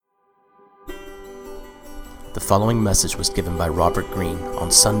following message was given by Robert Greene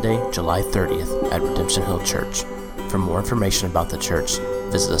on Sunday, July 30th at Redemption Hill Church. For more information about the church,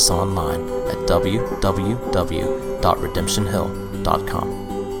 visit us online at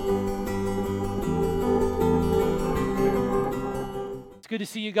www.redemptionhill.com. It's good to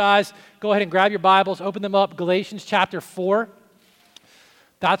see you guys. Go ahead and grab your Bibles, open them up, Galatians chapter 4.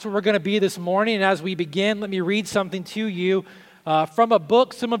 That's where we're going to be this morning. And as we begin, let me read something to you from a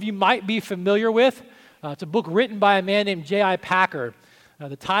book some of you might be familiar with. It's a book written by a man named J.I. Packer.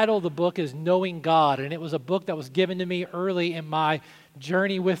 The title of the book is Knowing God, and it was a book that was given to me early in my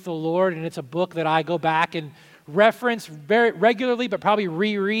journey with the Lord, and it's a book that I go back and reference very regularly, but probably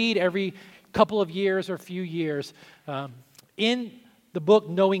reread every couple of years or few years. In the book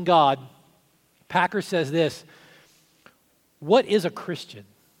Knowing God, Packer says this: what is a Christian?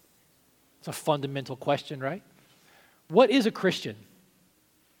 It's a fundamental question, right? What is a Christian?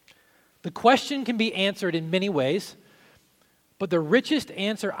 The question can be answered in many ways, but the richest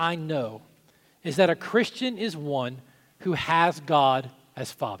answer I know is that a Christian is one who has God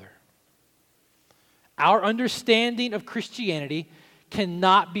as Father. Our understanding of Christianity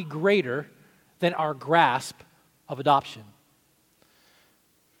cannot be greater than our grasp of adoption.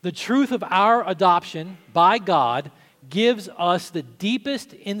 The truth of our adoption by God gives us the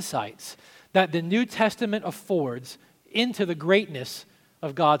deepest insights that the New Testament affords into the greatness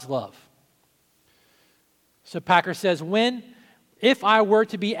of God's love. So Packer says, if I were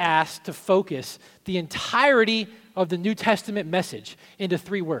to be asked to focus the entirety of the New Testament message into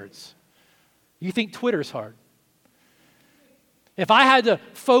 3 words, you think Twitter's hard. If I had to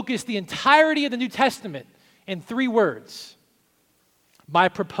focus the entirety of the New Testament in 3 words, my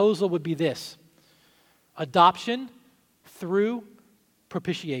proposal would be this: adoption through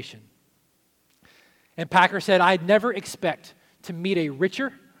propitiation. And Packer said, I'd never expect to meet a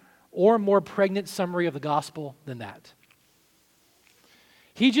richer or more pregnant summary of the gospel than that.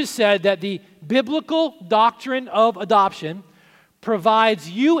 He just said that the biblical doctrine of adoption provides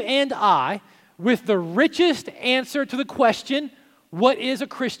you and I with the richest answer to the question, what is a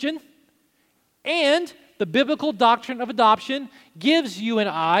Christian? And the biblical doctrine of adoption gives you and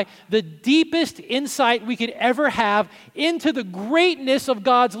I the deepest insight we could ever have into the greatness of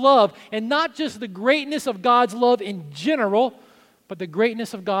God's love, and not just the greatness of God's love in general, but the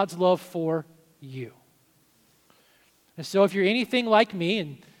greatness of God's love for you. And so if you're anything like me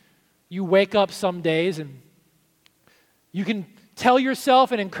and you wake up some days and you can tell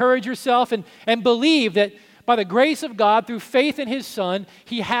yourself and encourage yourself and believe that by the grace of God, through faith in His Son,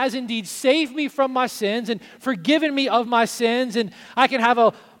 He has indeed saved me from my sins and forgiven me of my sins, and I can have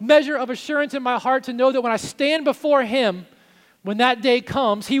a measure of assurance in my heart to know that when I stand before Him, when that day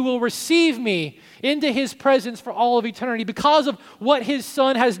comes, He will receive me into His presence for all of eternity because of what His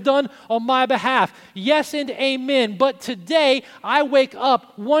Son has done on my behalf. Yes and amen. But today, I wake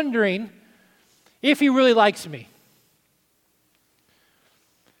up wondering if He really likes me.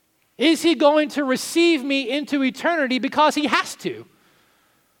 Is He going to receive me into eternity because He has to?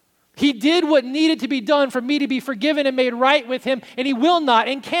 He did what needed to be done for me to be forgiven and made right with Him, and He will not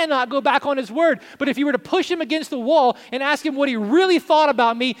and cannot go back on His word. But if you were to push Him against the wall and ask Him what He really thought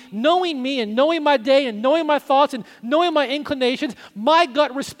about me and knowing my day and knowing my thoughts and knowing my inclinations, my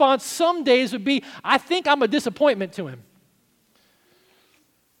gut response some days would be, I think I'm a disappointment to Him.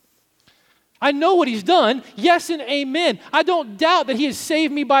 I know what He's done, yes and amen. I don't doubt that He has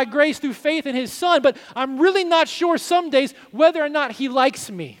saved me by grace through faith in His Son, but I'm really not sure some days whether or not He likes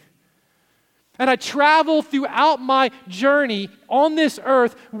me. And I travel throughout my journey on this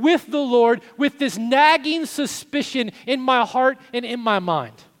earth with the Lord with this nagging suspicion in my heart and in my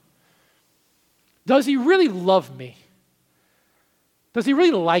mind. Does He really love me? Does He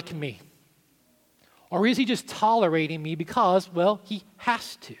really like me? Or is He just tolerating me because, well, He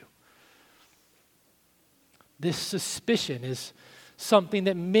has to? This suspicion is something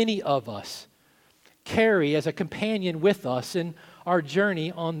that many of us carry as a companion with us in our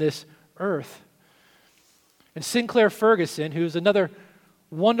journey on this earth. And Sinclair Ferguson, who's another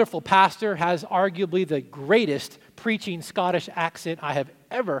wonderful pastor, has arguably the greatest preaching Scottish accent I have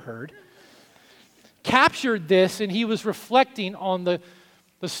ever heard, captured this, and he was reflecting on the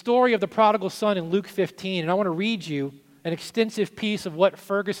story of the prodigal son in Luke 15. And I want to read you an extensive piece of what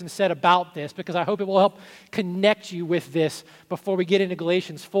Ferguson said about this, because I hope it will help connect you with this before we get into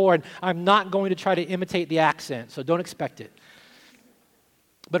Galatians 4. And I'm not going to try to imitate the accent, so don't expect it.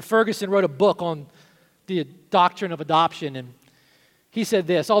 But Ferguson wrote a book on the doctrine of adoption, and he said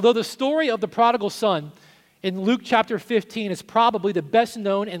this: although the story of the prodigal son in Luke chapter 15 is probably the best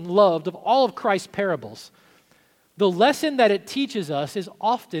known and loved of all of Christ's parables, the lesson that it teaches us is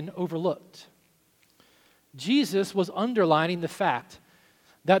often overlooked. Jesus was underlining the fact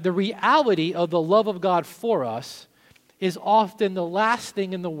that the reality of the love of God for us is often the last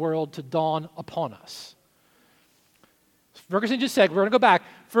thing in the world to dawn upon us. Ferguson just said, we're going to go back.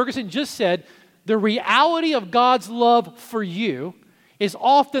 Ferguson just said, the reality of God's love for you is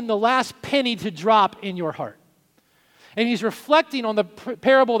often the last penny to drop in your heart. And he's reflecting on the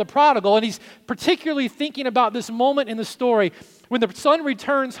parable of the prodigal, and he's particularly thinking about this moment in the story when the son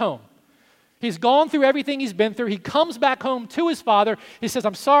returns home. He's gone through everything he's been through. He comes back home to his father. He says,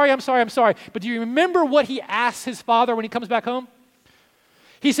 I'm sorry. But do you remember what he asks his father when he comes back home?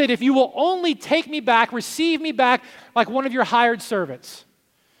 He said, if you will only take me back, receive me back like one of your hired servants.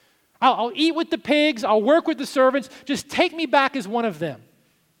 I'll eat with the pigs. I'll work with the servants. Just take me back as one of them.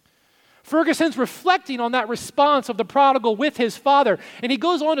 Ferguson's reflecting on that response of the prodigal with his father. And he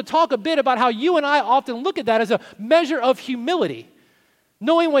goes on to talk a bit about how you and I often look at that as a measure of humility.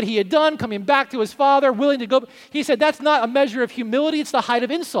 Knowing what he had done, coming back to his father, willing to go. He said that's not a measure of humility, it's the height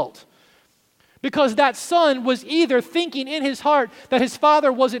of insult. Because that son was either thinking in his heart that his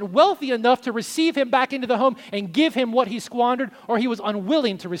father wasn't wealthy enough to receive him back into the home and give him what he squandered, or he was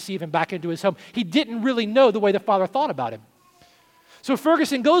unwilling to receive him back into his home. He didn't really know the way the father thought about him. So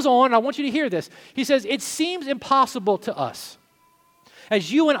Ferguson goes on, and I want you to hear this. He says, it seems impossible to us,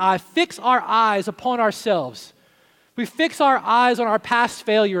 as you and I fix our eyes upon ourselves, we fix our eyes on our past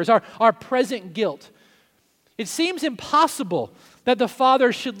failures, our present guilt. It seems impossible that the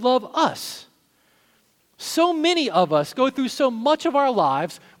Father should love us. So many of us go through so much of our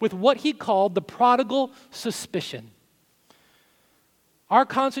lives with what he called the prodigal suspicion. Our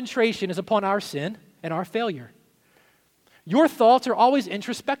concentration is upon our sin and our failure. Your thoughts are always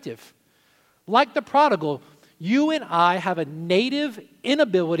introspective. Like the prodigal, you and I have a native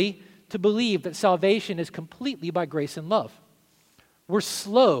inability to believe that salvation is completely by grace and love. We're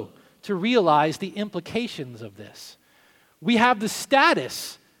slow to realize the implications of this. We have the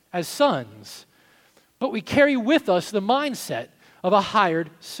status as sons, but we carry with us the mindset of a hired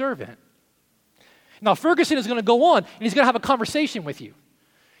servant. Now, Ferguson is going to go on, and he's going to have a conversation with you.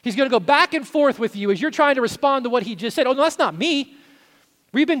 He's going to go back and forth with you as you're trying to respond to what he just said. Oh, no, that's not me.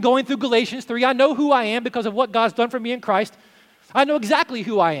 We've been going through Galatians 3. I know who I am because of what God's done for me in Christ. I know exactly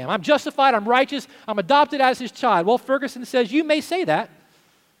who I am. I'm justified, I'm righteous, I'm adopted as his child. Well, Ferguson says, you may say that.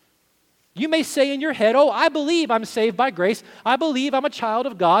 You may say in your head, oh, I believe I'm saved by grace. I believe I'm a child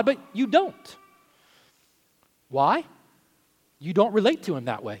of God, but you don't. Why? You don't relate to him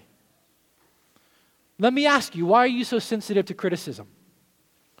that way. Let me ask you, why are you so sensitive to criticism?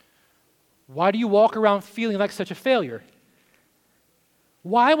 Why do you walk around feeling like such a failure?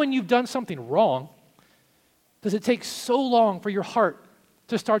 Why, when you've done something wrong, does it take so long for your heart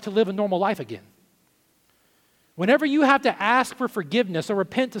to start to live a normal life again? Whenever you have to ask for forgiveness or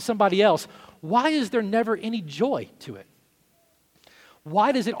repent to somebody else, why is there never any joy to it?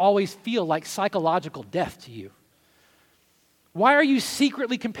 Why does it always feel like psychological death to you? Why are you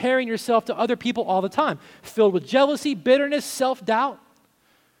secretly comparing yourself to other people all the time, filled with jealousy, bitterness, self-doubt?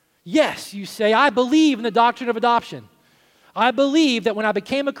 Yes, you say, I believe in the doctrine of adoption. I believe that when I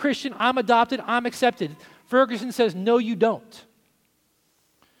became a Christian, I'm adopted, I'm accepted. Ferguson says, no, you don't.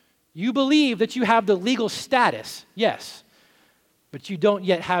 You believe that you have the legal status, yes, but you don't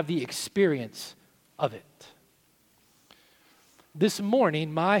yet have the experience of it. This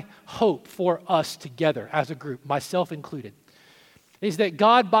morning, my hope for us together as a group, myself included, is that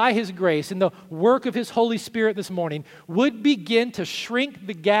God, by his grace and the work of his Holy Spirit this morning, would begin to shrink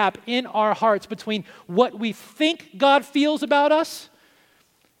the gap in our hearts between what we think God feels about us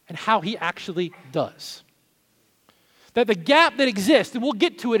and how he actually does. That the gap that exists, and we'll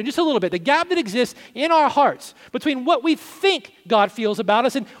get to it in just a little bit, the gap that exists in our hearts between what we think God feels about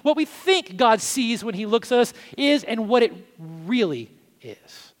us and what we think God sees when he looks at us is and what it really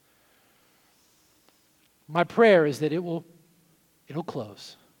is. My prayer is that it'll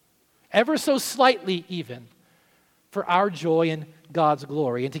close, ever so slightly even, for our joy in God's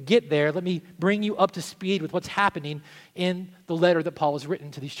glory. And to get there, let me bring you up to speed with what's happening in the letter that Paul has written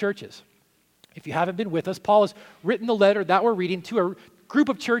to these churches. If you haven't been with us, Paul has written the letter that we're reading to a group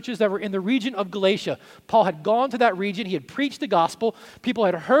of churches that were in the region of Galatia. Paul had gone to that region. He had preached the gospel. People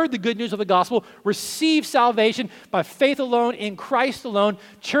had heard the good news of the gospel, received salvation by faith alone, in Christ alone.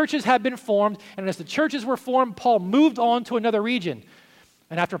 Churches had been formed, and as the churches were formed, Paul moved on to another region.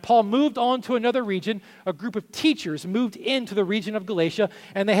 And after Paul moved on to another region, a group of teachers moved into the region of Galatia,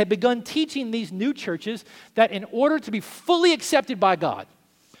 and they had begun teaching these new churches that in order to be fully accepted by God,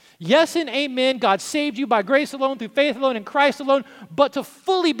 Yes and amen, God saved you by grace alone, through faith alone, in Christ alone, but to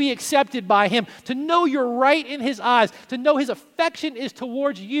fully be accepted by him, to know you're right in his eyes, to know his affection is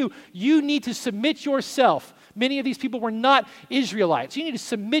towards you, you need to submit yourself. Many of these people were not Israelites. You need to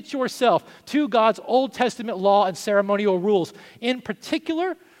submit yourself to God's Old Testament law and ceremonial rules, in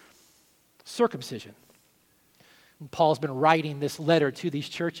particular, circumcision. And Paul's been writing this letter to these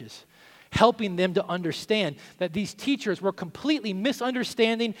churches, helping them to understand that these teachers were completely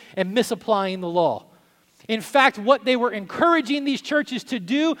misunderstanding and misapplying the law. In fact, what they were encouraging these churches to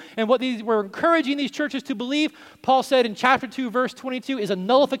do and what they were encouraging these churches to believe, Paul said in chapter 2, verse 22, is a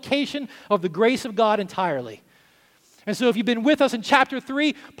nullification of the grace of God entirely. And so if you've been with us in chapter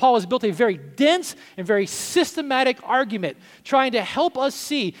 3, Paul has built a very dense and very systematic argument trying to help us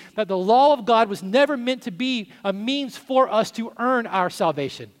see that the law of God was never meant to be a means for us to earn our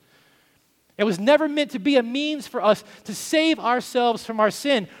salvation. It was never meant to be a means for us to save ourselves from our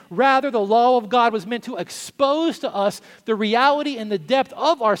sin. Rather, the law of God was meant to expose to us the reality and the depth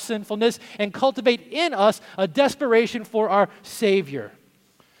of our sinfulness and cultivate in us a desperation for our Savior.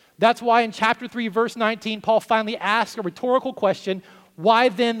 That's why in chapter 3, verse 19, Paul finally asks a rhetorical question, why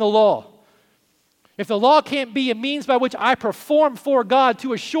then the law? If the law can't be a means by which I perform for God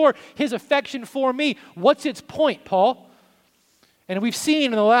to assure his affection for me, what's its point, Paul? And we've seen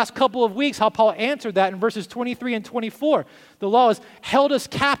in the last couple of weeks how Paul answered that in verses 23 and 24. The law has held us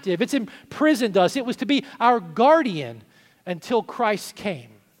captive. It's imprisoned us. It was to be our guardian until Christ came.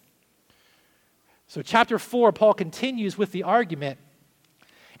 So chapter 4, Paul continues with the argument.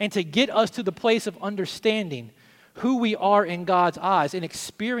 And to get us to the place of understanding who we are in God's eyes and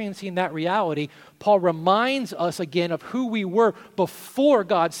experiencing that reality, Paul reminds us again of who we were before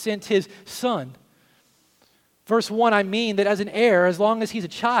God sent his Son. Verse 1, I mean that as an heir, as long as he's a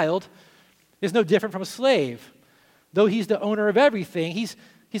child, is no different from a slave. Though he's the owner of everything, he's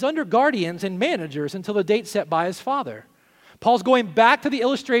under guardians and managers until the date set by his father. Paul's going back to the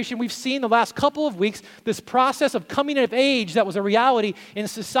illustration we've seen the last couple of weeks, this process of coming of age that was a reality in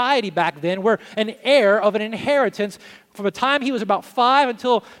society back then, where an heir of an inheritance from the time he was about 5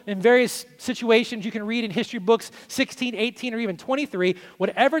 until in various situations you can read in history books, 16, 18, or even 23,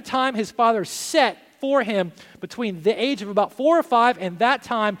 whatever time his father set for him between the age of about 4 or 5 and that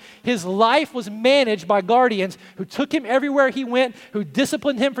time, his life was managed by guardians who took him everywhere he went, who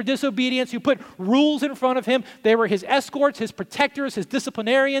disciplined him for disobedience, who put rules in front of him. They were his escorts, his protectors, his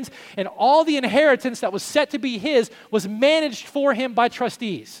disciplinarians, and all the inheritance that was set to be his was managed for him by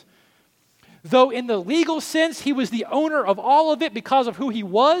trustees. Though in the legal sense he was the owner of all of it because of who he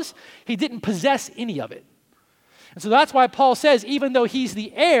was, he didn't possess any of it. And so that's why Paul says, even though he's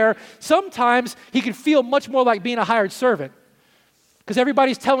the heir, sometimes he can feel much more like being a hired servant. Because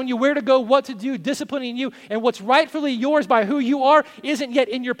everybody's telling you where to go, what to do, disciplining you, and what's rightfully yours by who you are isn't yet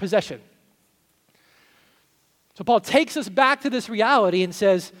in your possession. So Paul takes us back to this reality and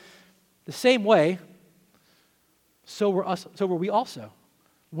says, the same way, so were we also.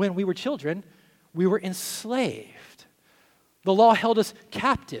 When we were children, we were enslaved. The law held us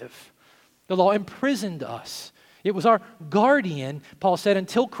captive. The law imprisoned us. It was our guardian, Paul said,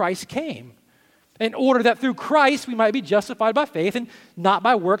 until Christ came, in order that through Christ we might be justified by faith and not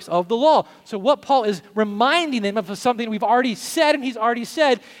by works of the law. So what Paul is reminding them of is something we've already said and he's already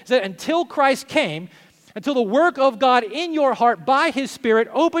said, is that until Christ came, until the work of God in your heart by his Spirit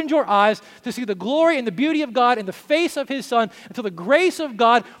opened your eyes to see the glory and the beauty of God in the face of his Son, until the grace of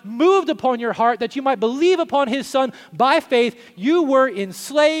God moved upon your heart that you might believe upon his Son by faith, you were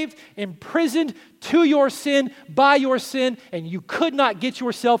enslaved, imprisoned to your sin, by your sin, and you could not get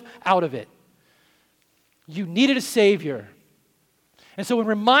yourself out of it. You needed a Savior. And so in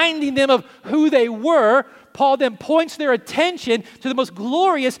reminding them of who they were, Paul then points their attention to the most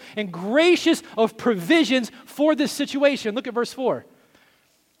glorious and gracious of provisions for this situation. Look at verse 4.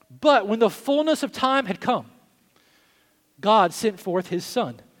 But when the fullness of time had come, God sent forth his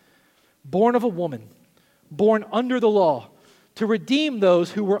Son, born of a woman, born under the law, to redeem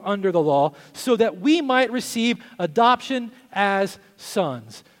those who were under the law, so that we might receive adoption as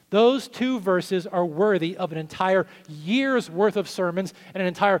sons. Those two verses are worthy of an entire year's worth of sermons and an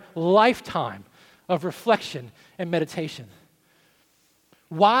entire lifetime of reflection and meditation.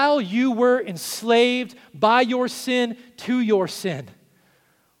 While you were enslaved by your sin to your sin,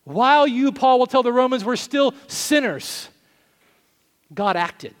 while you, Paul will tell the Romans, were still sinners, God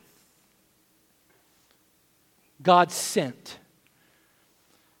acted. God sent.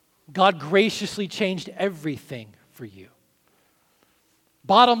 God graciously changed everything for you.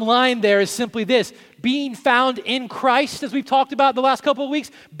 Bottom line there is simply this: being found in Christ, as we've talked about the last couple of weeks,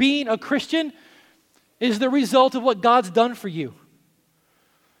 being a Christian is the result of what God's done for you.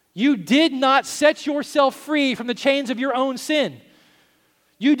 You did not set yourself free from the chains of your own sin.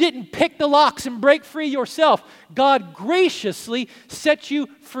 You didn't pick the locks and break free yourself. God graciously set you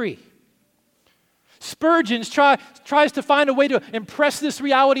free. Spurgeon tries to find a way to impress this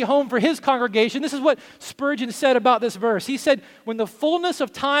reality home for his congregation. This is what Spurgeon said about this verse. He said, when the fullness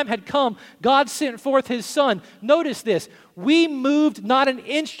of time had come, God sent forth his Son. Notice this, we moved not an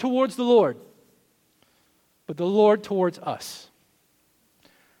inch towards the Lord, but the Lord towards us.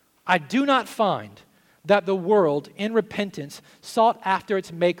 I do not find that the world in repentance sought after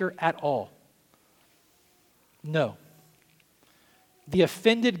its maker at all. No. The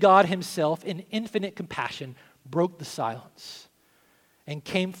offended God himself in infinite compassion broke the silence and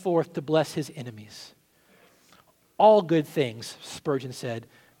came forth to bless his enemies. All good things, Spurgeon said,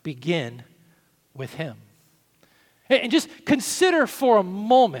 begin with him. And just consider for a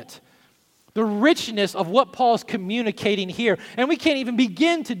moment the richness of what Paul's communicating here. And we can't even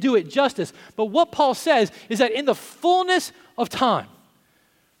begin to do it justice. But what Paul says is that in the fullness of time,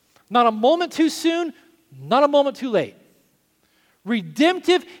 not a moment too soon, not a moment too late,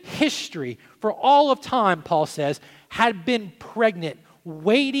 redemptive history for all of time, Paul says, had been pregnant,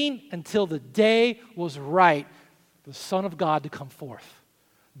 waiting until the day was right for the Son of God to come forth.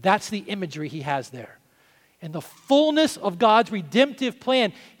 That's the imagery he has there. In the fullness of God's redemptive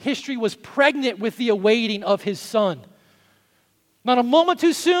plan, history was pregnant with the awaiting of his Son. Not a moment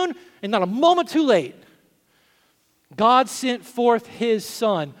too soon and not a moment too late. God sent forth his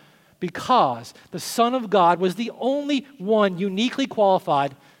Son because the Son of God was the only one uniquely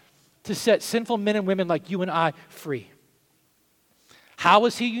qualified to set sinful men and women like you and I free. How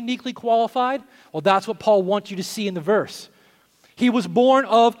was he uniquely qualified? Well, that's what Paul wants you to see in the verse. He was born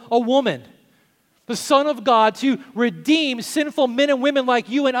of a woman. The Son of God, to redeem sinful men and women like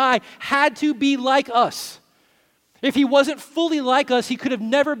you and I, had to be like us. If he wasn't fully like us, he could have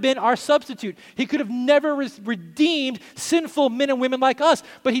never been our substitute. He could have never redeemed sinful men and women like us.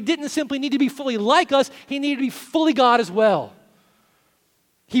 But he didn't simply need to be fully like us, he needed to be fully God as well.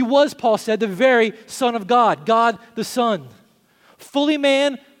 He was, Paul said, the very Son of God, God the Son. Fully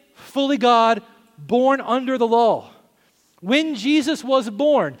man, fully God, born under the law. When Jesus was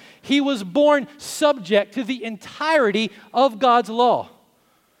born, he was born subject to the entirety of God's law.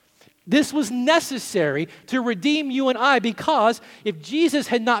 This was necessary to redeem you and I because if Jesus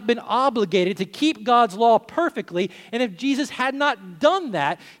had not been obligated to keep God's law perfectly, and if Jesus had not done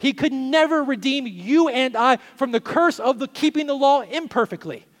that, he could never redeem you and I from the curse of keeping the law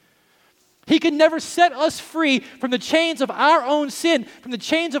imperfectly. He could never set us free from the chains of our own sin, from the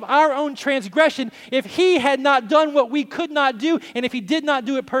chains of our own transgression, if he had not done what we could not do, and if he did not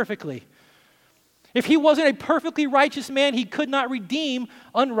do it perfectly. If he wasn't a perfectly righteous man, he could not redeem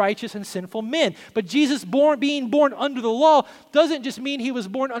unrighteous and sinful men. But Jesus being born under the law doesn't just mean he was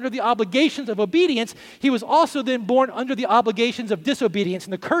born under the obligations of obedience. He was also then born under the obligations of disobedience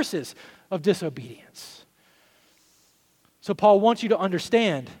and the curses of disobedience. So Paul wants you to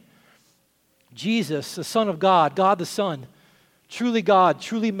understand Jesus, the Son of God, God the Son, truly God,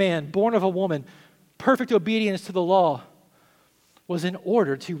 truly man, born of a woman, perfect obedience to the law, was in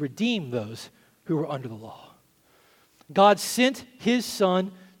order to redeem those who were under the law. God sent his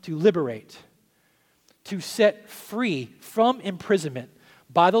Son to liberate, to set free from imprisonment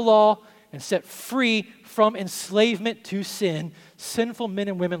by the law and set free from enslavement to sin, sinful men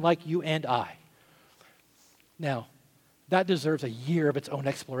and women like you and I. Now, that deserves a year of its own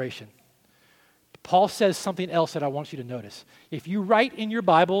exploration. Paul says something else that I want you to notice. If you write in your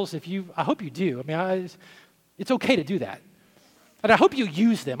Bibles, I hope you do. It's okay to do that. And I hope you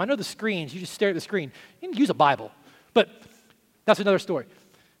use them. I know the screens, you just stare at the screen. You can use a Bible, but that's another story.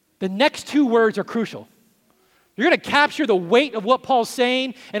 The next two words are crucial. You're going to capture the weight of what Paul's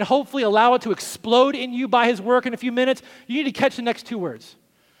saying and hopefully allow it to explode in you by his work in a few minutes. You need to catch the next two words.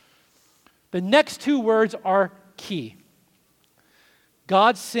 The next two words are key.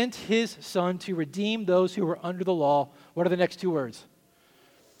 God sent his Son to redeem those who were under the law. What are the next two words?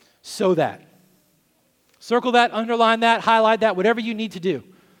 So that. Circle that, underline that, highlight that, whatever you need to do.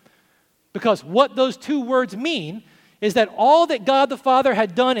 Because what those two words mean is that all that God the Father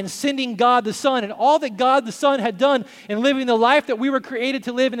had done in sending God the Son, and all that God the Son had done in living the life that we were created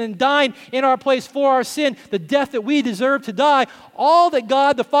to live and in dying in our place for our sin, the death that we deserve to die, all that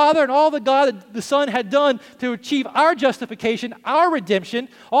God the Father and all that God the Son had done to achieve our justification, our redemption,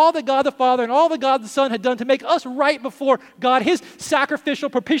 all that God the Father and all that God the Son had done to make us right before God, his sacrificial,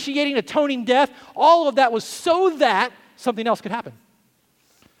 propitiating, atoning death, all of that was so that something else could happen.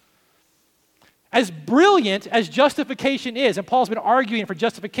 As brilliant as justification is, and Paul's been arguing for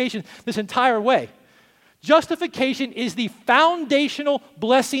justification this entire way, Justification is the foundational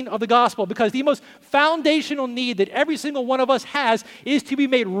blessing of the gospel, because the most foundational need that every single one of us has is to be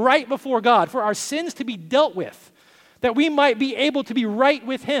made right before God, for our sins to be dealt with, that we might be able to be right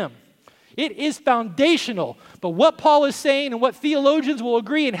with Him. It is foundational. But what Paul is saying and what theologians will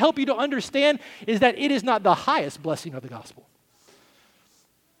agree and help you to understand is that it is not the highest blessing of the gospel.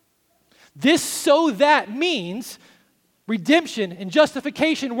 This so that means redemption and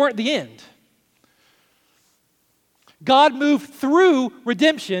justification weren't the end. God moved through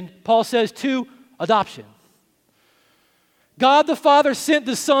redemption, Paul says, to adoption. God the Father sent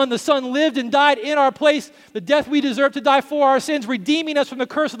the Son lived and died in our place, the death we deserve to die for our sins, redeeming us from the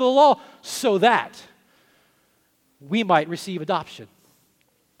curse of the law, so that we might receive adoption.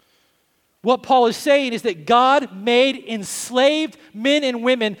 What Paul is saying is that God made enslaved men and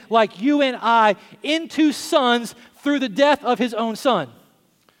women like you and I into sons through the death of His own Son.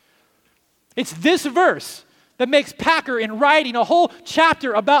 It's this verse that makes Packer, in writing a whole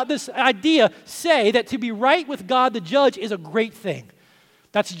chapter about this idea, say that to be right with God the judge is a great thing.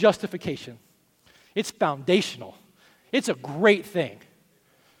 That's justification. It's foundational. It's a great thing.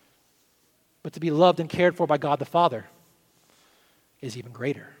 But to be loved and cared for by God the Father is even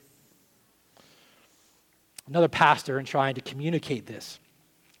greater. Another pastor, in trying to communicate this,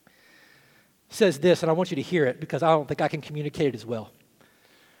 says this, and I want you to hear it because I don't think I can communicate it as well.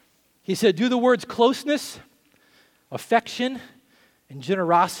 He said, do the words closeness, affection, and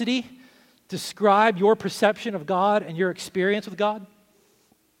generosity describe your perception of God and your experience with God?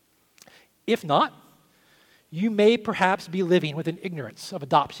 If not, you may perhaps be living with an ignorance of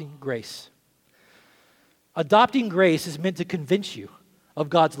adopting grace. Adopting grace is meant to convince you of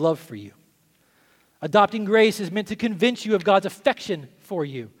God's love for you. Adopting grace is meant to convince you of God's affection for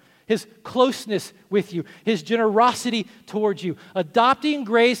you, His closeness with you, His generosity towards you. Adopting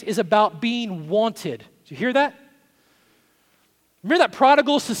grace is about being wanted. Did you hear that? Remember that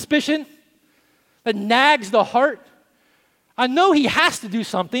prodigal suspicion that nags the heart? I know he has to do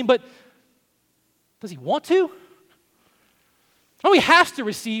something, but does he want to? I know he has to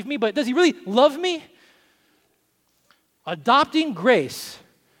receive me, but does he really love me? Adopting grace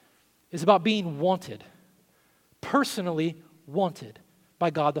is about being wanted, personally wanted by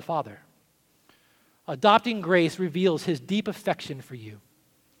God the Father. Adopting grace reveals His deep affection for you.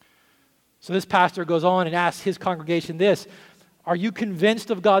 So this pastor goes on and asks his congregation this: are you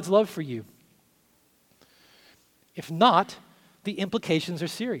convinced of God's love for you? If not, the implications are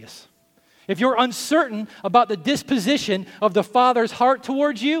serious. If you're uncertain about the disposition of the Father's heart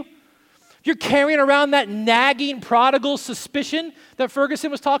towards you, if you're carrying around that nagging prodigal suspicion that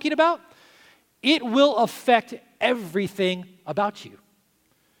Ferguson was talking about, it will affect everything about you.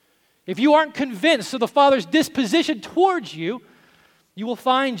 If you aren't convinced of the Father's disposition towards you, you will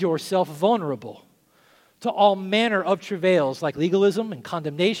find yourself vulnerable to all manner of travails like legalism and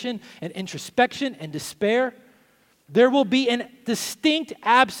condemnation and introspection and despair. There will be a distinct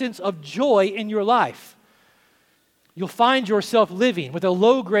absence of joy in your life. You'll find yourself living with a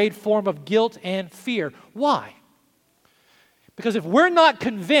low-grade form of guilt and fear. Why? Because if we're not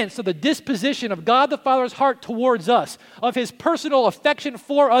convinced of the disposition of God the Father's heart towards us, of His personal affection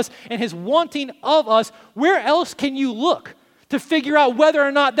for us, and His wanting of us, where else can you look to figure out whether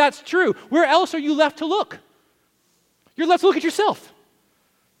or not that's true? Where else are you left to look? You're left to look at yourself.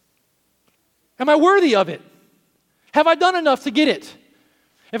 Am I worthy of it? Have I done enough to get it?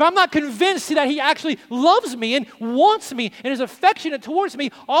 If I'm not convinced that He actually loves me and wants me and is affectionate towards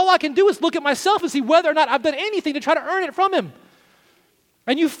me, all I can do is look at myself and see whether or not I've done anything to try to earn it from Him.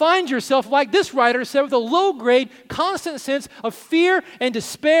 And you find yourself, like this writer said, with a low-grade, constant sense of fear and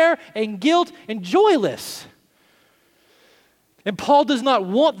despair and guilt and joyless. And Paul does not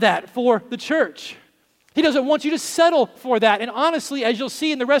want that for the church. He doesn't want you to settle for that. And honestly, as you'll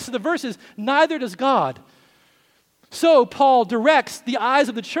see in the rest of the verses, neither does God. So Paul directs the eyes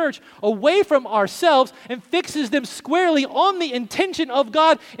of the church away from ourselves and fixes them squarely on the intention of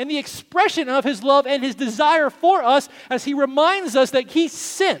God and the expression of His love and His desire for us, as he reminds us that He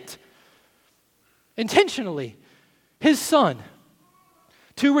sent intentionally His Son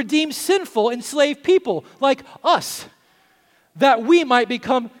to redeem sinful, enslaved people like us, that we might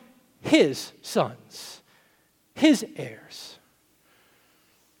become His sons, His heirs.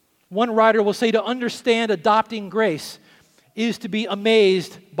 One writer will say to understand adopting grace is to be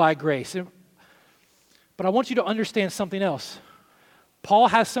amazed by grace. But I want you to understand something else. Paul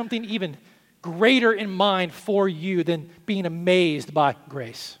has something even greater in mind for you than being amazed by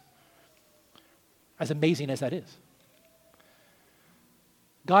grace, as amazing as that is.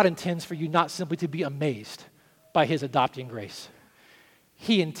 God intends for you not simply to be amazed by His adopting grace.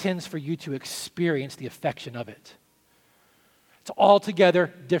 He intends for you to experience the affection of it. It's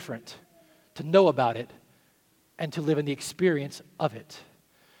altogether different to know about it and to live in the experience of it.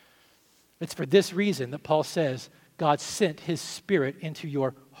 It's for this reason that Paul says God sent his Spirit into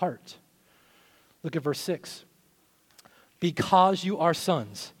your heart. Look at verse 6. Because you are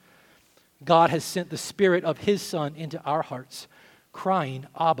sons, God has sent the Spirit of his Son into our hearts, crying,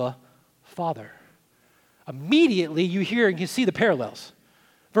 Abba, Father. Immediately you hear and you see the parallels.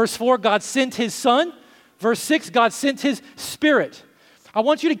 Verse 4, God sent his Son. Verse 6, God sent his Spirit. I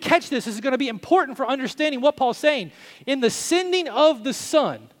want you to catch this. This is going to be important for understanding what Paul's saying. In the sending of the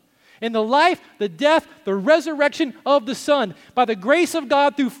Son, in the life, the death, the resurrection of the Son, by the grace of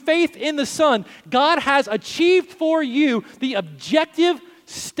God through faith in the Son, God has achieved for you the objective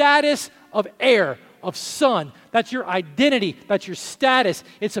status of heir, of son. That's your identity. That's your status.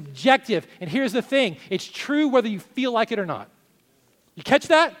 It's objective. And here's the thing. It's true whether you feel like it or not. You catch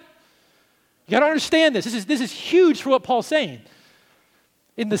that? You got to understand this. This is huge for what Paul's saying.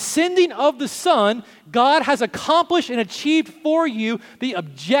 In the sending of the Son, God has accomplished and achieved for you the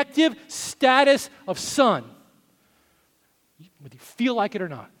objective status of son, whether you feel like it or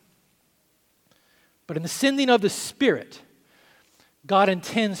not. But in the sending of the Spirit, God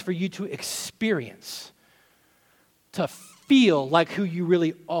intends for you to experience, to feel like who you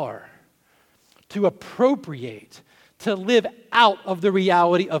really are, to appropriate, to live out of the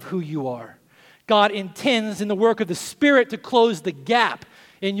reality of who you are. God intends in the work of the Spirit to close the gap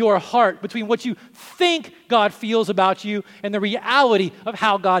in your heart between what you think God feels about you and the reality of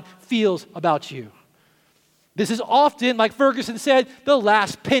how God feels about you. This is often, like Ferguson said, the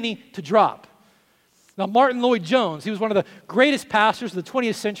last penny to drop. Now, Martin Lloyd-Jones, he was one of the greatest pastors of the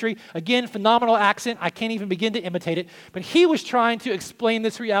 20th century. Again, phenomenal accent. I can't even begin to imitate it. But he was trying to explain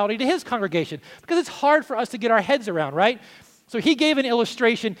this reality to his congregation because it's hard for us to get our heads around, right? So he gave an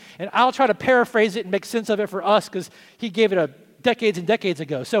illustration, and I'll try to paraphrase it and make sense of it for us because he gave it decades and decades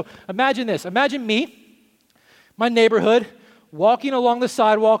ago. So imagine this. Imagine me, my neighborhood, walking along the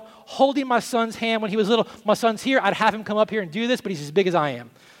sidewalk, holding my son's hand when he was little. My son's here. I'd have him come up here and do this, but he's as big as I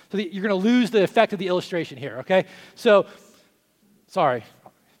am. So you're going to lose the effect of the illustration here, okay? So, sorry.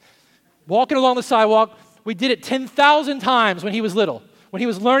 Walking along the sidewalk, we did it 10,000 times when he was little. When he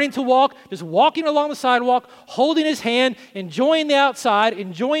was learning to walk, just walking along the sidewalk, holding his hand, enjoying the outside,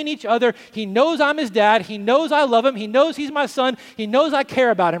 enjoying each other. He knows I'm his dad. He knows I love him. He knows he's my son. He knows I care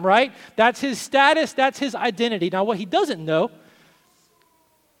about him, right? That's his status. That's his identity. Now, what he doesn't know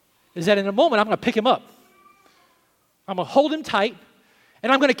is that in a moment, I'm going to pick him up. I'm going to hold him tight, and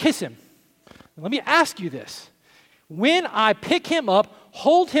I'm going to kiss him. Let me ask you this. When I pick him up,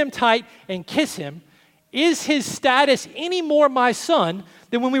 hold him tight, and kiss him, is his status any more my son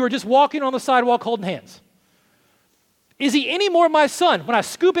than when we were just walking on the sidewalk holding hands? Is he any more my son when I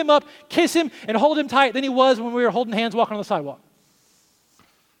scoop him up, kiss him, and hold him tight than he was when we were holding hands walking on the sidewalk?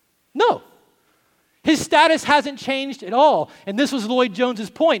 No. His status hasn't changed at all. And this was Lloyd-Jones's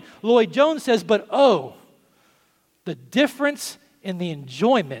point. Lloyd-Jones says, but oh, the difference in the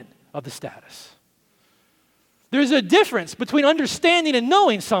enjoyment of the status. There's a difference between understanding and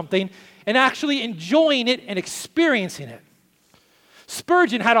knowing something and actually enjoying it and experiencing it.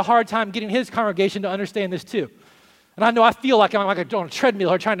 Spurgeon had a hard time getting his congregation to understand this too. And I know I feel like I'm like on a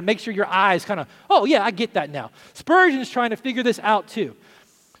treadmill or trying to make sure your eyes kind of, oh yeah, I get that now. Spurgeon's trying to figure this out too.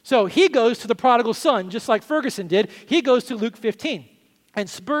 So he goes to the prodigal son, just like Ferguson did. He goes to Luke 15. And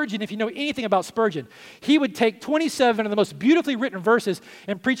Spurgeon, if you know anything about Spurgeon, he would take 27 of the most beautifully written verses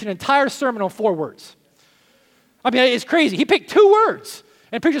and preach an entire sermon on 4 words. I mean, it's crazy. He picked 2 words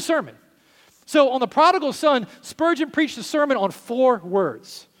and preached a sermon. So on the prodigal son, Spurgeon preached a sermon on 4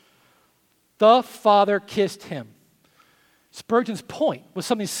 words. The father kissed him. Spurgeon's point was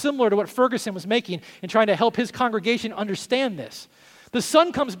something similar to what Ferguson was making in trying to help his congregation understand this. The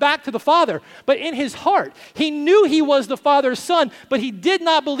son comes back to the father, but in his heart, he knew he was the father's son, but he did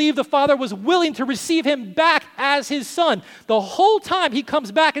not believe the father was willing to receive him back as his son. The whole time he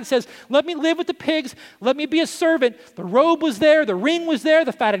comes back and says, let me live with the pigs, let me be a servant. The robe was there, the ring was there,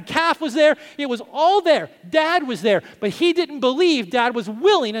 the fatted calf was there. It was all there. Dad was there, but he didn't believe dad was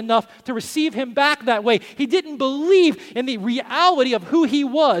willing enough to receive him back that way. He didn't believe in the reality of who he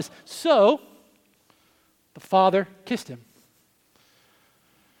was. So the father kissed him.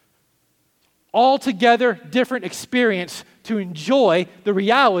 Altogether different experience to enjoy the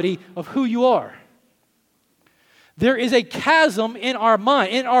reality of who you are. There is a chasm in our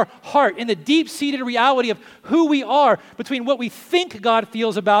mind, in our heart, in the deep-seated reality of who we are between what we think God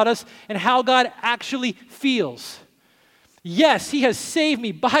feels about us and how God actually feels. Yes, he has saved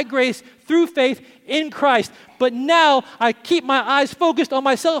me by grace through faith in Christ. But now I keep my eyes focused on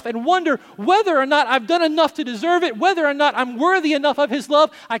myself and wonder whether or not I've done enough to deserve it, whether or not I'm worthy enough of his love.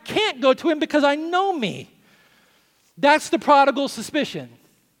 I can't go to him because I know me. That's the prodigal's suspicion.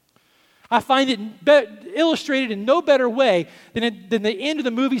 I find it illustrated in no better way than the end of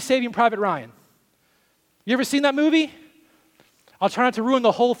the movie Saving Private Ryan. You ever seen that movie? I'll try not to ruin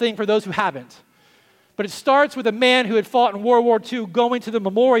the whole thing for those who haven't. But it starts with a man who had fought in World War II going to the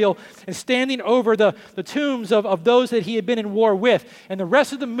memorial and standing over the tombs of those that he had been in war with. And the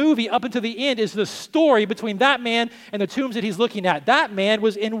rest of the movie up until the end is the story between that man and the tombs that he's looking at. That man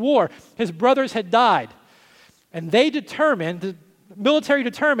was in war. His brothers had died. And the military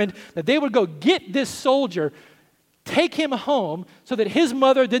determined that they would go get this soldier, take him home so that his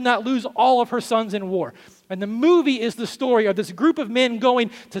mother did not lose all of her sons in war. And the movie is the story of this group of men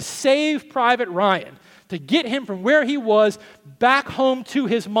going to save Private Ryan, to get him from where he was back home to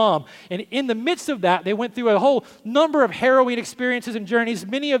his mom. And in the midst of that, they went through a whole number of harrowing experiences and journeys.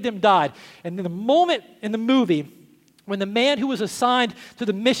 Many of them died. And in the moment in the movie, when the man who was assigned to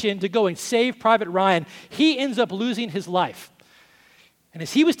the mission to go and save Private Ryan, he ends up losing his life. And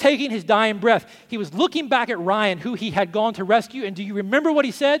as he was taking his dying breath, he was looking back at Ryan, who he had gone to rescue. And do you remember what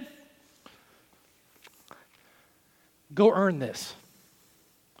he said? Go earn this.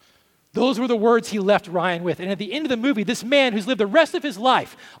 Those were the words he left Ryan with. And at the end of the movie, this man who's lived the rest of his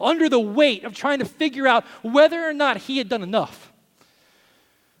life under the weight of trying to figure out whether or not he had done enough.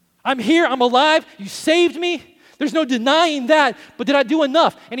 I'm here, I'm alive, you saved me. There's no denying that, but did I do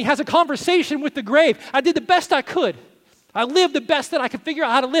enough? And he has a conversation with the grave. I did the best I could. I lived the best that I could figure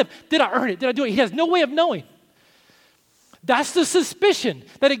out how to live. Did I earn it? Did I do it? He has no way of knowing. That's the suspicion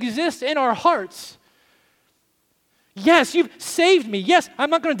that exists in our hearts. Yes, you've saved me. Yes, I'm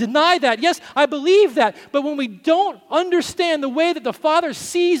not going to deny that. Yes, I believe that. But when we don't understand the way that the Father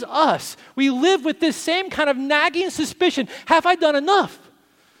sees us, we live with this same kind of nagging suspicion. Have I done enough?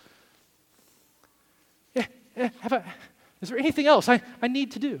 Is there anything else I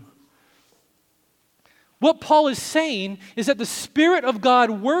need to do? What Paul is saying is that the Spirit of God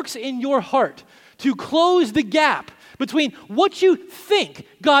works in your heart to close the gap between what you think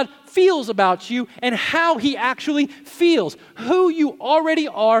God feels about you and how he actually feels, who you already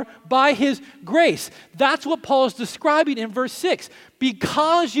are by his grace. That's what Paul is describing in verse 6.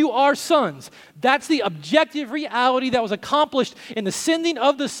 Because you are sons, that's the objective reality that was accomplished in the sending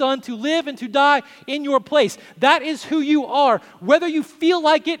of the Son to live and to die in your place. That is who you are, whether you feel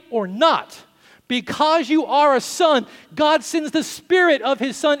like it or not. Because you are a son, God sends the Spirit of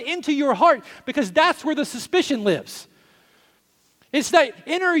his Son into your heart because that's where the suspicion lives. It's that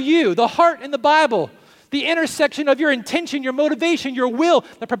inner you, the heart in the Bible, the intersection of your intention, your motivation, your will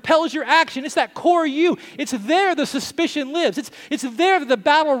that propels your action. It's that core you. It's there the suspicion lives. It's there that the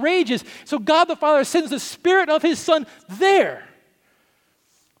battle rages. So God the Father sends the Spirit of his Son there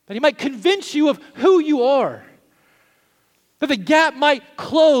that he might convince you of who you are. That the gap might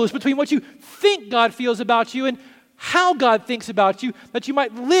close between what you think God feels about you and how God thinks about you, that you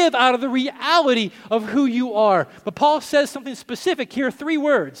might live out of the reality of who you are. But Paul says something specific here, 3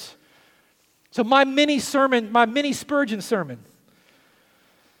 words. So my mini Spurgeon sermon,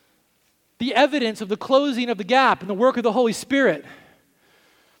 the evidence of the closing of the gap and the work of the Holy Spirit.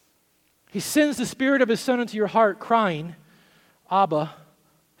 He sends the Spirit of his Son into your heart crying, Abba,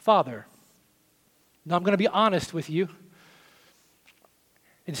 Father. Now I'm going to be honest with you.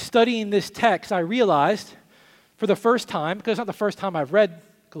 In studying this text, I realized for the first time, because it's not the first time I've read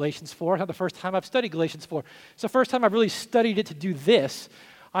Galatians 4, it's not the first time I've studied Galatians 4, it's the first time I've really studied it to do this.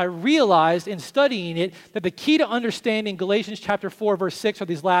 I realized in studying it that the key to understanding Galatians chapter 4, verse 6 are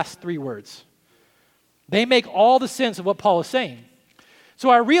these last 3 words. They make all the sense of what Paul is saying. So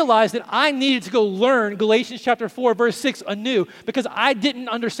I realized that I needed to go learn Galatians chapter 4, verse 6 anew because I didn't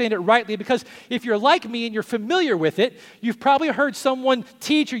understand it rightly. Because if you're like me and you're familiar with it, you've probably heard someone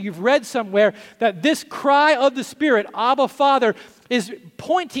teach or you've read somewhere that this cry of the Spirit, Abba, Father, is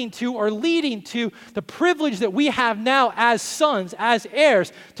pointing to or leading to the privilege that we have now as sons, as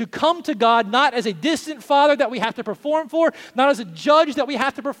heirs, to come to God not as a distant father that we have to perform for, not as a judge that we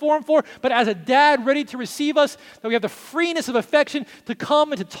have to perform for, but as a dad ready to receive us, that we have the freeness of affection to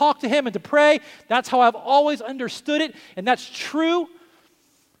come and to talk to him and to pray. That's how I've always understood it, and that's true.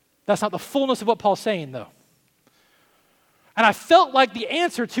 That's not the fullness of what Paul's saying, though. And I felt like the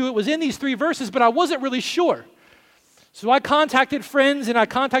answer to it was in these 3 verses, but I wasn't really sure. So I contacted friends and I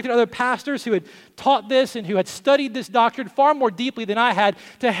contacted other pastors who had taught this and who had studied this doctrine far more deeply than I had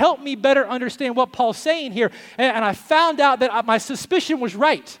to help me better understand what Paul's saying here. And I found out that my suspicion was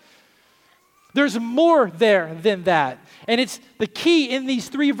right. There's more there than that. And it's the key in these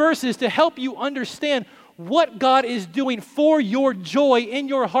 3 verses to help you understand what God is doing for your joy in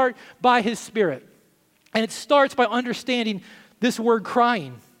your heart by His Spirit. And it starts by understanding this word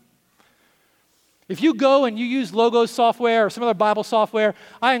crying. If you go and you use Logos software or some other Bible software,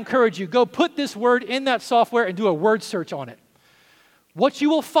 I encourage you, go put this word in that software and do a word search on it. What you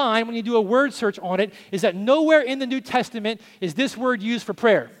will find when you do a word search on it is that nowhere in the New Testament is this word used for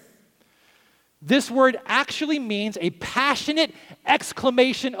prayer. This word actually means a passionate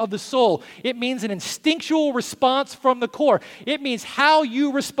exclamation of the soul. It means an instinctual response from the core. It means how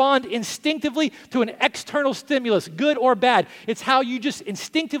you respond instinctively to an external stimulus, good or bad. It's how you just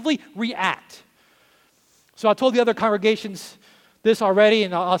instinctively react. So I told the other congregations this already,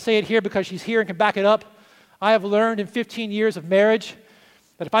 and I'll say it here because she's here and can back it up. I have learned in 15 years of marriage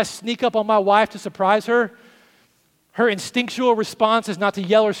that if I sneak up on my wife to surprise her, her instinctual response is not to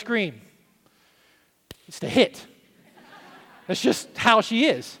yell or scream. It's to hit. That's just how she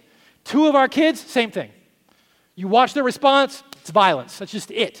is. 2 of our kids, same thing. You watch their response, it's violence. That's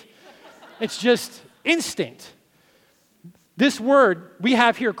just it. It's just instinct. This word we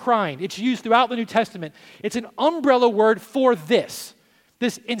have here, crying, it's used throughout the New Testament. It's an umbrella word for this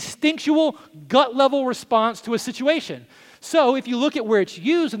instinctual, gut-level response to a situation. So if you look at where it's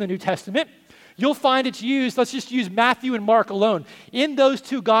used in the New Testament, you'll find it's used, let's just use Matthew and Mark alone, in those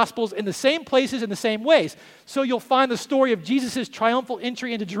 2 Gospels in the same places in the same ways. So you'll find the story of Jesus' triumphal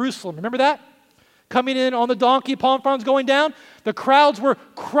entry into Jerusalem. Remember that? Coming in on the donkey, palm fronds going down. The crowds were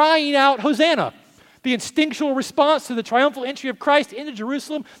crying out, Hosanna. The instinctual response to the triumphal entry of Christ into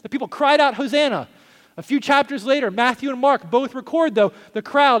Jerusalem, the people cried out, Hosanna. A few chapters later, Matthew and Mark both record, though, the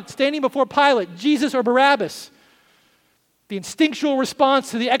crowd standing before Pilate, Jesus or Barabbas. The instinctual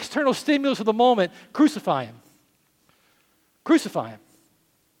response to the external stimulus of the moment, crucify him. Crucify him.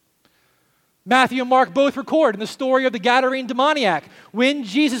 Matthew and Mark both record in the story of the Gadarene demoniac. When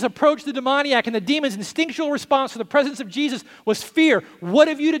Jesus approached the demoniac and the demon's instinctual response to the presence of Jesus was fear. What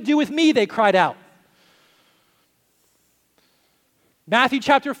have you to do with me? They cried out. Matthew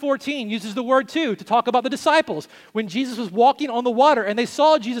chapter 14 uses the word too to talk about the disciples. When Jesus was walking on the water and they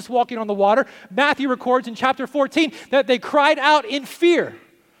saw Jesus walking on the water, Matthew records in chapter 14 that they cried out in fear.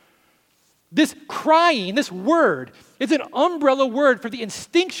 This crying, this word, is an umbrella word for the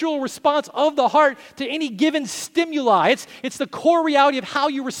instinctual response of the heart to any given stimuli. It's the core reality of how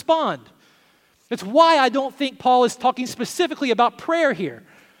you respond. It's why I don't think Paul is talking specifically about prayer here.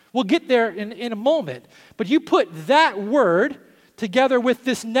 We'll get there in a moment. But you put that word together with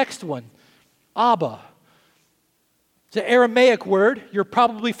this next one, Abba. It's an Aramaic word. You're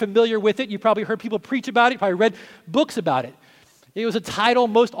probably familiar with it. You've probably heard people preach about it. You've probably read books about it. It was a title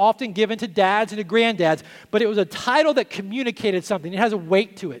most often given to dads and to granddads, but it was a title that communicated something. It has a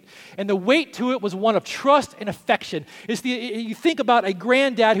weight to it. And the weight to it was one of trust and affection. You think about a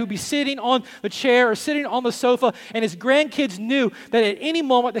granddad who'd be sitting on the chair or sitting on the sofa, and his grandkids knew that at any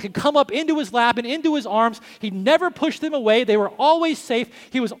moment they could come up into his lap and into his arms. He never pushed them away. They were always safe.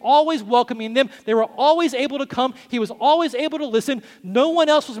 He was always welcoming them. They were always able to come. He was always able to listen. No one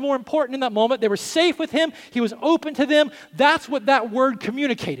else was more important in that moment. They were safe with him. He was open to them. That's what that word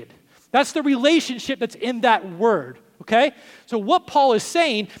communicated. That's the relationship that's in that word, okay? So what Paul is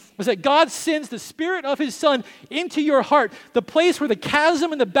saying is that God sends the Spirit of His Son into your heart, the place where the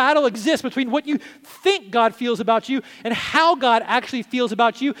chasm and the battle exists between what you think God feels about you and how God actually feels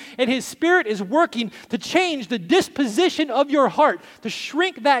about you, and His Spirit is working to change the disposition of your heart, to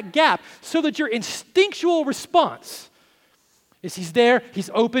shrink that gap so that your instinctual response is He's there, He's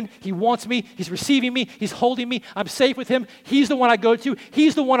open, He wants me, He's receiving me, He's holding me, I'm safe with Him, He's the one I go to,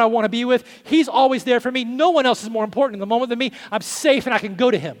 He's the one I want to be with, He's always there for me, no one else is more important in the moment than me, I'm safe and I can go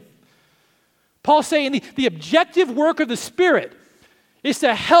to Him. Paul's saying the objective work of the Spirit is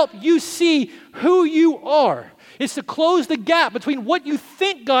to help you see who you are. It's to close the gap between what you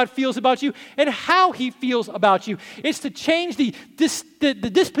think God feels about you and how He feels about you. It's to change the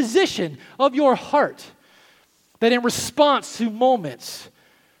disposition of your heart. That in response to moments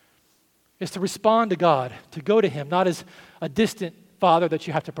is to respond to God, to go to Him, not as a distant father that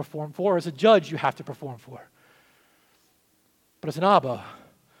you have to perform for, as a judge you have to perform for, but as an Abba,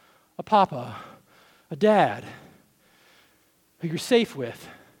 a Papa, a dad who you're safe with,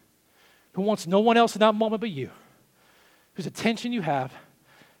 who wants no one else in that moment but you, whose attention you have,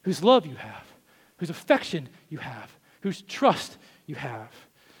 whose love you have, whose affection you have, whose trust you have.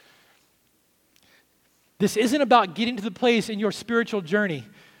 This isn't about getting to the place in your spiritual journey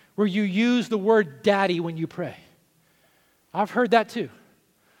where you use the word daddy when you pray. I've heard that too.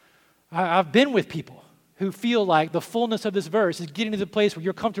 I've been with people who feel like the fullness of this verse is getting to the place where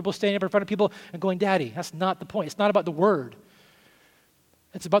you're comfortable standing up in front of people and going, Daddy, that's not the point. It's not about the word.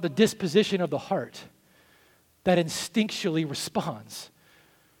 It's about the disposition of the heart that instinctually responds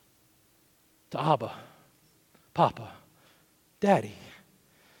to Abba, Papa, Daddy.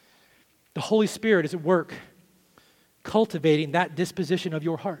 The Holy Spirit is at work cultivating that disposition of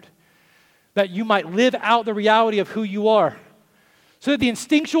your heart, that you might live out the reality of who you are, so that the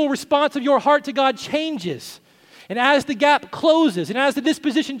instinctual response of your heart to God changes. And as the gap closes and as the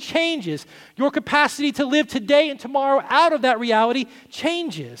disposition changes, your capacity to live today and tomorrow out of that reality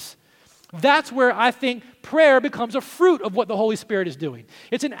changes. That's where I think prayer becomes a fruit of what the Holy Spirit is doing.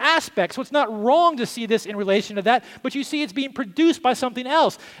 It's an aspect, so it's not wrong to see this in relation to that, but you see it's being produced by something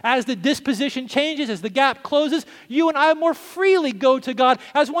else. As the disposition changes, as the gap closes, you and I more freely go to God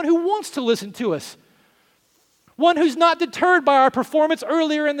as one who wants to listen to us. One who's not deterred by our performance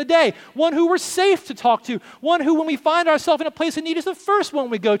earlier in the day. One who we're safe to talk to. One who, when we find ourselves in a place of need, is the first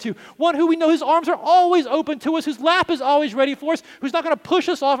one we go to. One who we know whose arms are always open to us, whose lap is always ready for us, who's not going to push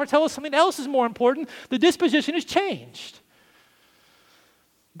us off or tell us something else is more important. The disposition is changed.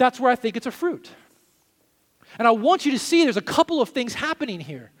 That's where I think it's a fruit. And I want you to see there's a couple of things happening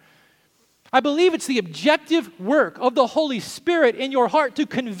here. I believe it's the objective work of the Holy Spirit in your heart to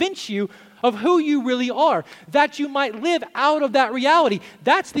convince you of who you really are, that you might live out of that reality.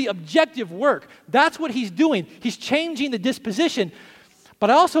 That's the objective work. That's what he's doing. He's changing the disposition. But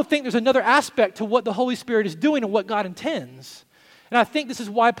I also think there's another aspect to what the Holy Spirit is doing and what God intends. And I think this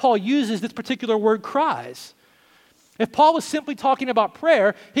is why Paul uses this particular word, cries. If Paul was simply talking about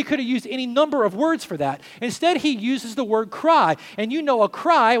prayer, he could have used any number of words for that. Instead, he uses the word cry. And you know a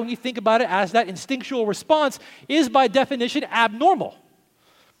cry, when you think about it as that instinctual response, is by definition abnormal.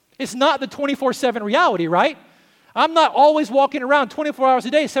 It's not the 24/7 reality, right? I'm not always walking around 24 hours a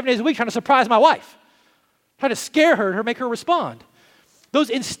day, 7 days a week trying to surprise my wife, trying to scare her or make her respond.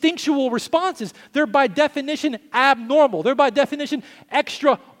 Those instinctual responses, they're by definition abnormal. They're by definition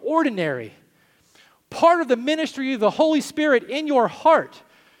extraordinary. Part of the ministry of the Holy Spirit in your heart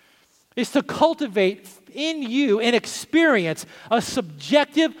is to cultivate in you an experience, a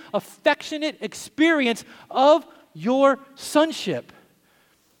subjective, affectionate experience of your sonship.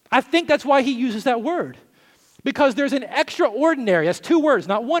 I think that's why he uses that word. Because there's an extraordinary, that's two words,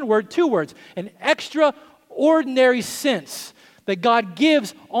 not one word, two words, an extraordinary sense that God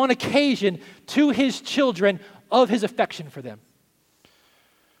gives on occasion to his children of his affection for them.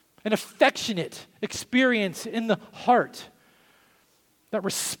 An affectionate experience in the heart that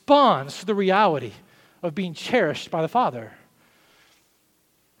responds to the reality of being cherished by the Father.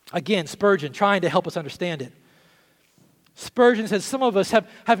 Again, Spurgeon trying to help us understand it. Spurgeon says some of us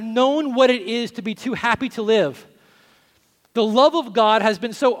have known what it is to be too happy to live. The love of God has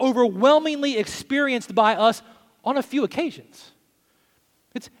been so overwhelmingly experienced by us on a few occasions.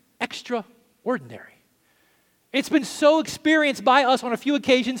 It's extraordinary. It's been so experienced by us on a few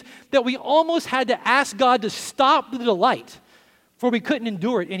occasions that we almost had to ask God to stop the delight, for we couldn't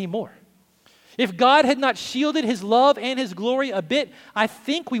endure it anymore. If God had not shielded his love and his glory a bit, I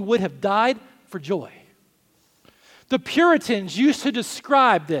think we would have died for joy. The Puritans used to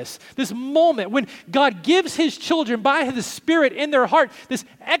describe this moment when God gives his children by the Spirit in their heart this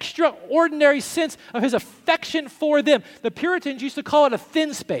extraordinary sense of his affection for them. The Puritans used to call it a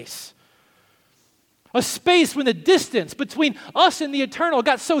thin space. A space when the distance between us and the eternal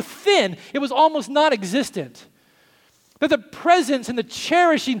got so thin it was almost non-existent. That the presence and the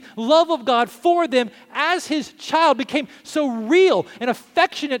cherishing love of God for them as his child became so real and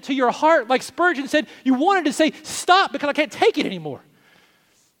affectionate to your heart. Like Spurgeon said, you wanted to say, stop because I can't take it anymore.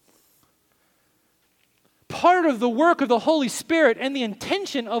 Part of the work of the Holy Spirit and the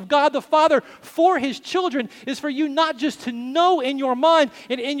intention of God the Father for his children is for you not just to know in your mind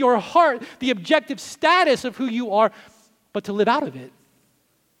and in your heart the objective status of who you are, but to live out of it.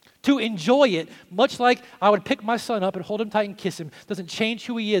 To enjoy it, much like I would pick my son up and hold him tight and kiss him. Doesn't change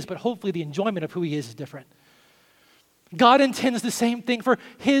who he is, but hopefully the enjoyment of who he is different. God intends the same thing for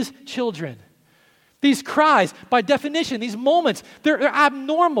his children. These cries, by definition, these moments, they're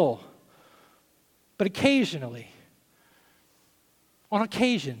abnormal. But occasionally, on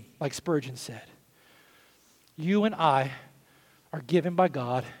occasion, like Spurgeon said, you and I are given by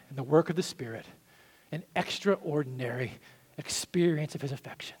God in the work of the Spirit an extraordinary experience of his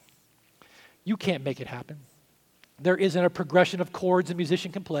affection. You can't make it happen. There isn't a progression of chords a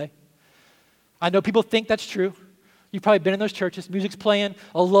musician can play. I know people think that's true. You've probably been in those churches. Music's playing,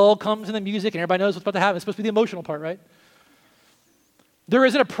 a lull comes in the music, and everybody knows what's about to happen. It's supposed to be the emotional part, right? There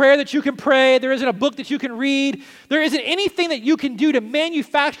isn't a prayer that you can pray. There isn't a book that you can read. There isn't anything that you can do to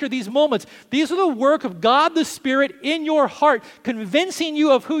manufacture these moments. These are the work of God the Spirit in your heart, convincing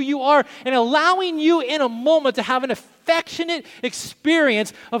you of who you are and allowing you in a moment to have an affectionate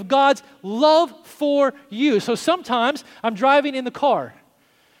experience of God's love for you. So sometimes I'm driving in the car.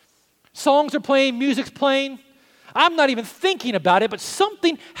 Songs are playing, music's playing. I'm not even thinking about it, but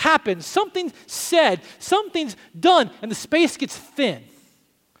something happens, something's said, something's done, and the space gets thin.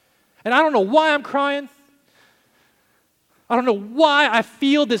 And I don't know why I'm crying. I don't know why I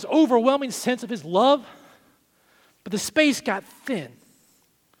feel this overwhelming sense of His love, but the space got thin.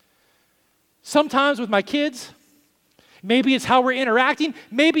 Sometimes with my kids, maybe it's how we're interacting.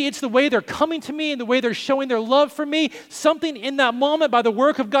 Maybe it's the way they're coming to me and the way they're showing their love for me. Something in that moment by the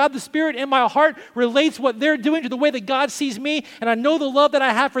work of God the Spirit in my heart relates what they're doing to the way that God sees me. And I know the love that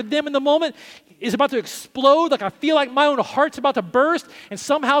I have for them in the moment is about to explode. Like I feel like my own heart's about to burst. And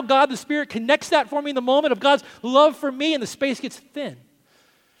somehow God the Spirit connects that for me in the moment of God's love for me, and the space gets thin.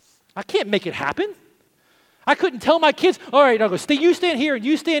 I can't make it happen. I couldn't tell my kids, all right, I'll go, you stand here,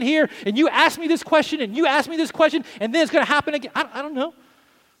 and you ask me this question, and you ask me this question, and then it's going to happen again. I don't know.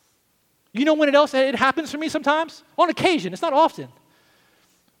 You know when it happens for me sometimes? On occasion. It's not often.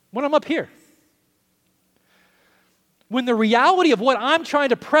 When I'm up here. When the reality of what I'm trying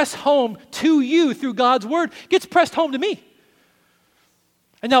to press home to you through God's Word gets pressed home to me.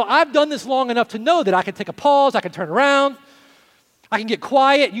 And now I've done this long enough to know that I can take a pause, I can turn around, I can get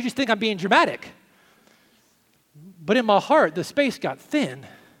quiet. You just think I'm being dramatic. But in my heart, the space got thin.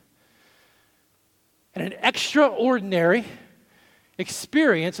 And an extraordinary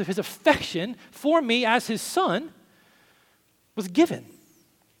experience of His affection for me as His son was given.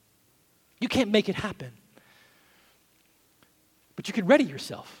 You can't make it happen. But you can ready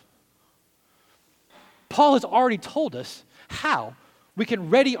yourself. Paul has already told us how we can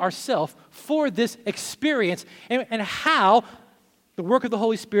ready ourselves for this experience and how the work of the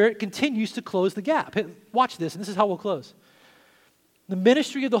Holy Spirit continues to close the gap. Watch this, and this is how we'll close. The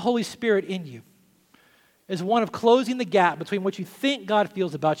ministry of the Holy Spirit in you is one of closing the gap between what you think God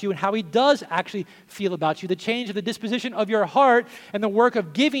feels about you and how He does actually feel about you, the change of the disposition of your heart and the work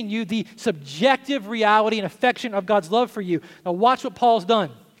of giving you the subjective reality and affection of God's love for you. Now watch what Paul's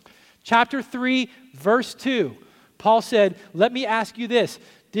done. Chapter 3, verse 2. Paul said, "Let me ask you this.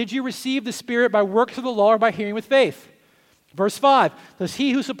 Did you receive the Spirit by works of the law or by hearing with faith?" Verse 5, "Does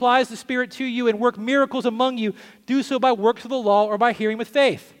He who supplies the Spirit to you and work miracles among you do so by works of the law or by hearing with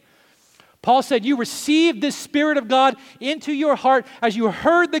faith?" Paul said, you received this Spirit of God into your heart as you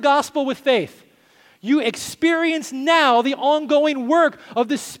heard the gospel with faith. You experience now the ongoing work of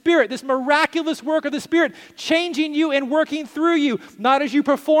the Spirit, this miraculous work of the Spirit, changing you and working through you, not as you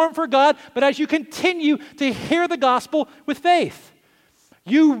perform for God, but as you continue to hear the gospel with faith.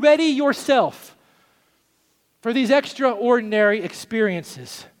 You ready yourself for these extraordinary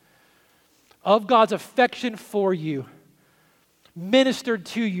experiences of God's affection for you, ministered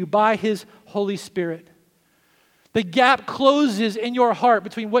to you by His Holy Spirit. The gap closes in your heart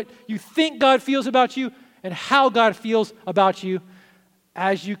between what you think God feels about you and how God feels about you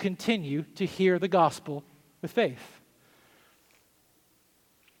as you continue to hear the gospel with faith.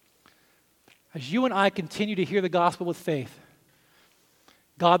 As you and I continue to hear the gospel with faith,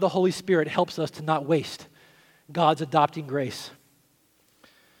 God the Holy Spirit helps us to not waste God's adopting grace.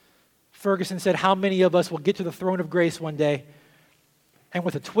 Ferguson said, how many of us will get to the throne of grace one day and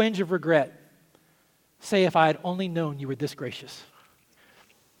with a twinge of regret say, if I had only known you were this gracious?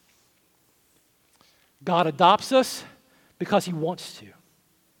 God adopts us because He wants to.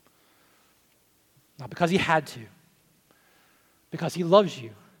 Not because He had to. Because He loves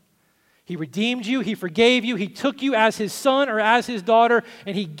you. He redeemed you. He forgave you. He took you as His son or as His daughter,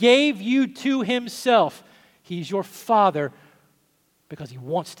 and He gave you to Himself. He's your Father because He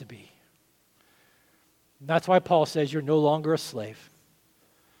wants to be. And that's why Paul says you're no longer a slave,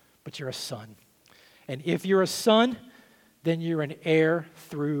 but you're a son. And if you're a son, then you're an heir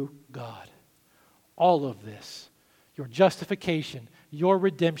through God. All of this, your justification, your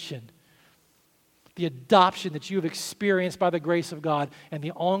redemption, the adoption that you have experienced by the grace of God, and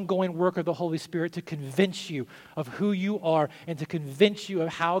the ongoing work of the Holy Spirit to convince you of who you are and to convince you of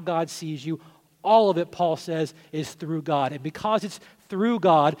how God sees you, all of it, Paul says, is through God. And because it's through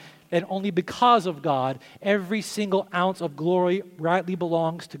God, and only because of God, every single ounce of glory rightly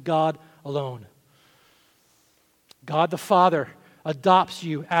belongs to God alone. God the Father adopts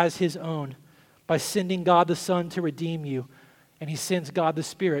you as His own by sending God the Son to redeem you, and He sends God the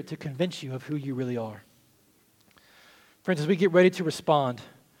Spirit to convince you of who you really are. Friends, as we get ready to respond,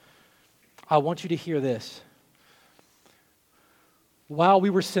 I want you to hear this. while we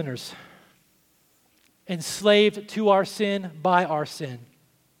were sinners, enslaved to our sin by our sin,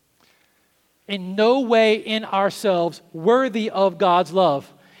 in no way in ourselves worthy of God's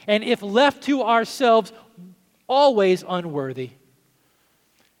love, and if left to ourselves, always unworthy,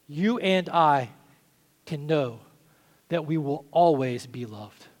 you and I can know that we will always be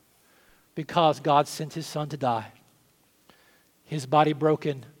loved because God sent his Son to die, his body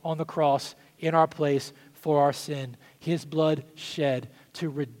broken on the cross in our place for our sin, his blood shed to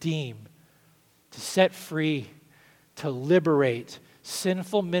redeem, to set free, to liberate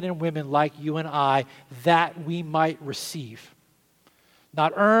sinful men and women like you and I, that we might receive.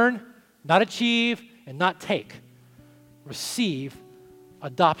 Not earn, not achieve, and not take. Receive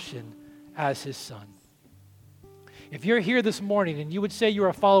adoption as his son. If you're here this morning and you would say you're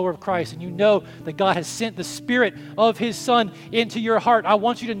a follower of Christ and you know that God has sent the Spirit of his Son into your heart, I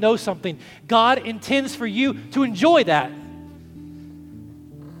want you to know something. God intends for you to enjoy that.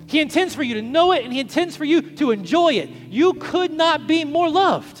 He intends for you to know it, and he intends for you to enjoy it. You could not be more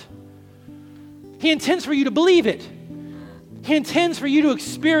loved. He intends for you to believe it. He intends for you to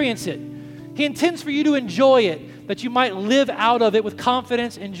experience it. He intends for you to enjoy it, that you might live out of it with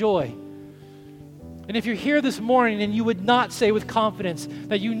confidence and joy. And if you're here this morning and you would not say with confidence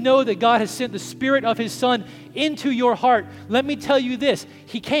that you know that God has sent the Spirit of his Son into your heart, let me tell you this,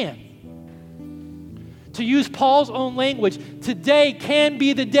 he can. To use Paul's own language, today can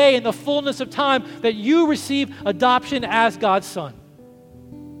be the day in the fullness of time that you receive adoption as God's son.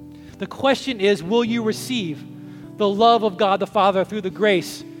 The question is, will you receive the love of God the Father through the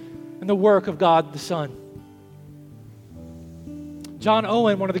grace and the work of God the Son? John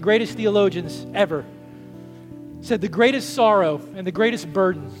Owen, one of the greatest theologians ever, said the greatest sorrow and the greatest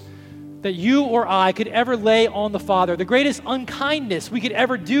burden that you or I could ever lay on the Father, the greatest unkindness we could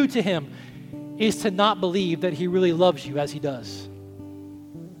ever do to him, is to not believe that he really loves you as he does.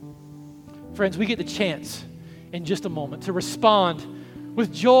 Friends, we get the chance in just a moment to respond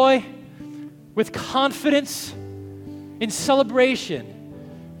with joy, with confidence, in celebration,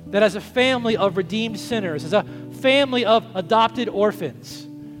 that as a family of redeemed sinners, as a family of adopted orphans,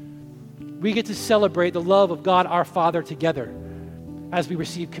 we get to celebrate the love of God our Father together as we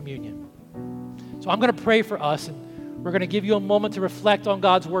receive communion. So I'm going to pray for us, and we're going to give you a moment to reflect on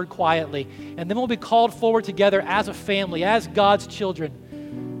God's word quietly, and then we'll be called forward together as a family, as God's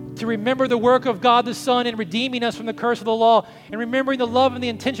children, to remember the work of God the Son in redeeming us from the curse of the law, and remembering the love and the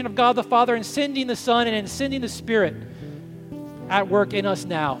intention of God the Father in sending the Son and in sending the Spirit at work in us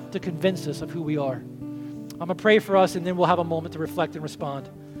now to convince us of who we are. I'm going to pray for us, and then we'll have a moment to reflect and respond.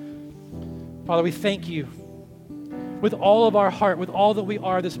 Father, we thank you with all of our heart, with all that we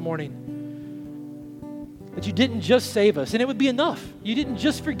are this morning, that you didn't just save us, and it would be enough. You didn't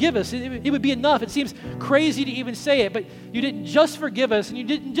just forgive us. It would be enough. It seems crazy to even say it, but you didn't just forgive us, and you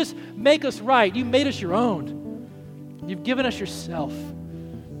didn't just make us right. You made us your own. You've given us yourself.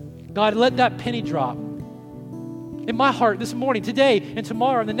 God, let that penny drop in my heart this morning, today, and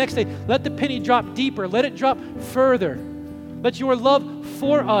tomorrow, and the next day. Let the penny drop deeper. Let it drop further. Let your love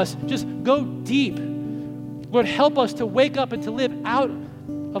for us just go deep. Lord, help us to wake up and to live out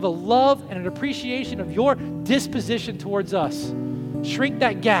of a love and an appreciation of your disposition towards us. Shrink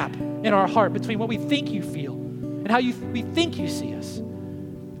that gap in our heart between what we think you feel and how we think you see us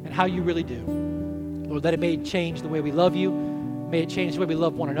and how you really do. Lord, let it may change the way we love you. May it change the way we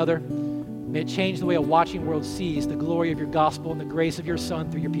love one another. May it change the way a watching world sees the glory of your gospel and the grace of your Son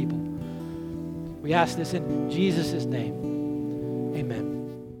through your people. We ask this in Jesus' name. Amen.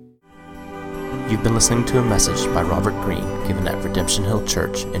 You've been listening to a message by Robert Greene given at Redemption Hill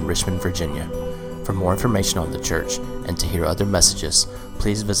Church in Richmond, Virginia. For more information on the church and to hear other messages,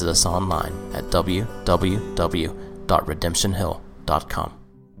 please visit us online at www.redemptionhill.com.